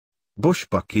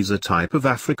Bushbuck is a type of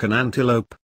African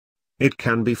antelope. It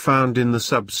can be found in the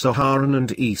sub-Saharan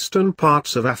and eastern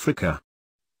parts of Africa.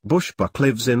 Bushbuck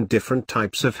lives in different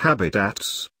types of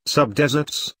habitats,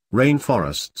 subdeserts,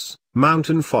 rainforests,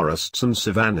 mountain forests and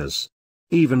savannas.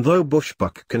 Even though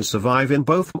bushbuck can survive in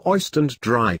both moist and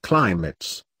dry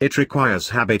climates, it requires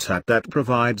habitat that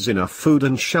provides enough food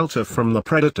and shelter from the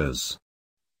predators.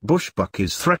 Bushbuck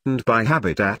is threatened by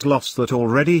habitat loss that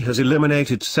already has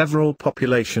eliminated several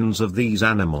populations of these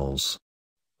animals.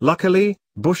 Luckily,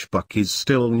 bushbuck is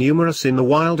still numerous in the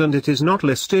wild and it is not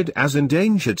listed as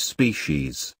endangered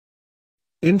species.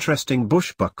 Interesting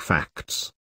bushbuck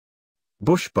facts.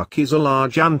 Bushbuck is a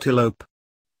large antelope.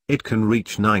 It can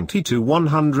reach 90 to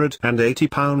 180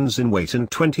 pounds in weight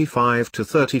and 25 to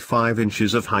 35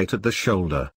 inches of height at the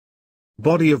shoulder.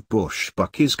 Body of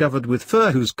bushbuck is covered with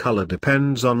fur whose color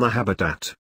depends on the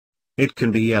habitat. It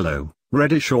can be yellow,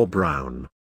 reddish or brown.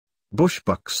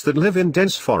 Bushbucks that live in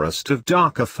dense forest have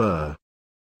darker fur.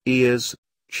 Ears,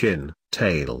 chin,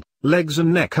 tail, legs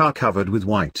and neck are covered with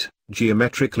white,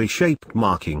 geometrically shaped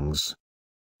markings.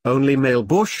 Only male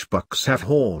bushbucks have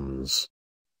horns.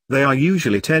 They are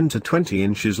usually 10 to 20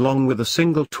 inches long with a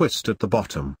single twist at the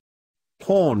bottom.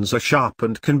 Horns are sharp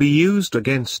and can be used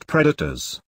against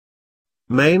predators.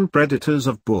 Main predators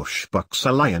of bushbucks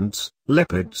are lions,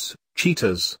 leopards,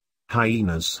 cheetahs,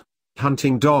 hyenas,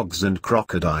 hunting dogs and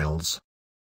crocodiles.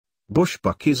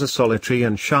 Bushbuck is a solitary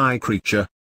and shy creature.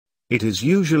 It is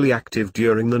usually active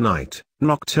during the night,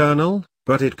 nocturnal,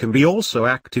 but it can be also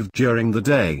active during the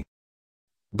day.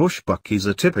 Bushbuck is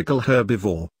a typical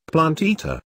herbivore, plant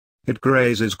eater. It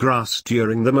grazes grass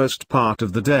during the most part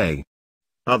of the day.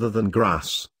 Other than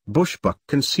grass, bushbuck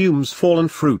consumes fallen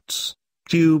fruits,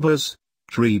 tubers,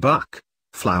 tree bark,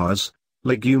 flowers,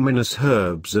 leguminous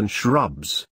herbs and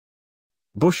shrubs.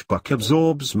 Bushbuck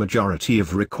absorbs majority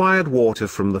of required water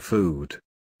from the food.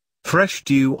 Fresh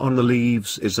dew on the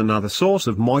leaves is another source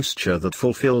of moisture that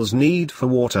fulfills need for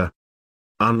water.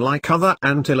 Unlike other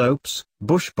antelopes,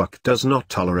 bushbuck does not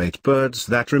tolerate birds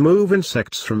that remove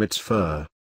insects from its fur.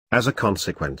 As a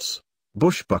consequence,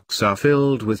 bushbucks are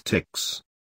filled with ticks.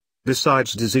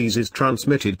 Besides diseases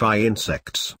transmitted by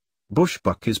insects,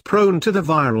 bushbuck is prone to the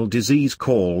viral disease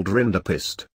called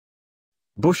rinderpest.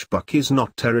 Bushbuck is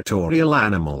not territorial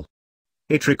animal.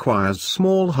 It requires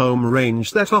small home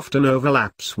range that often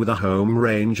overlaps with a home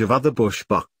range of other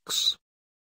bushbucks.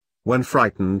 When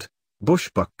frightened,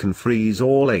 bushbuck can freeze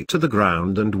or lay to the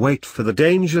ground and wait for the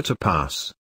danger to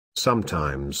pass.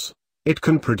 Sometimes, it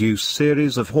can produce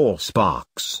series of hoarse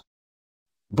barks.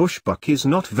 Bushbuck is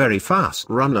not very fast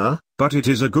runner, but it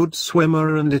is a good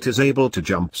swimmer and it is able to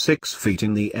jump 6 feet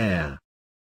in the air.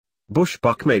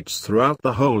 Bushbuck mates throughout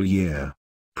the whole year.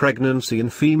 Pregnancy in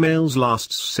females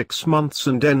lasts 6 months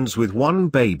and ends with one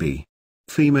baby.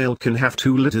 Female can have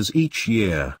 2 litters each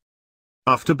year.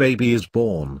 After baby is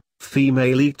born,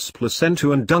 female eats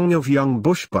placenta and dung of young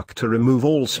bushbuck to remove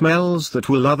all smells that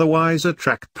will otherwise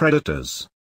attract predators.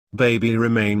 Baby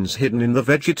remains hidden in the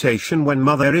vegetation when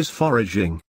mother is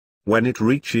foraging. When it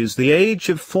reaches the age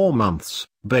of 4 months,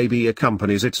 baby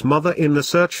accompanies its mother in the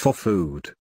search for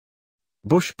food.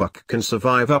 Bushbuck can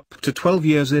survive up to 12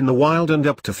 years in the wild and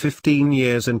up to 15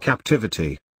 years in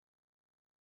captivity.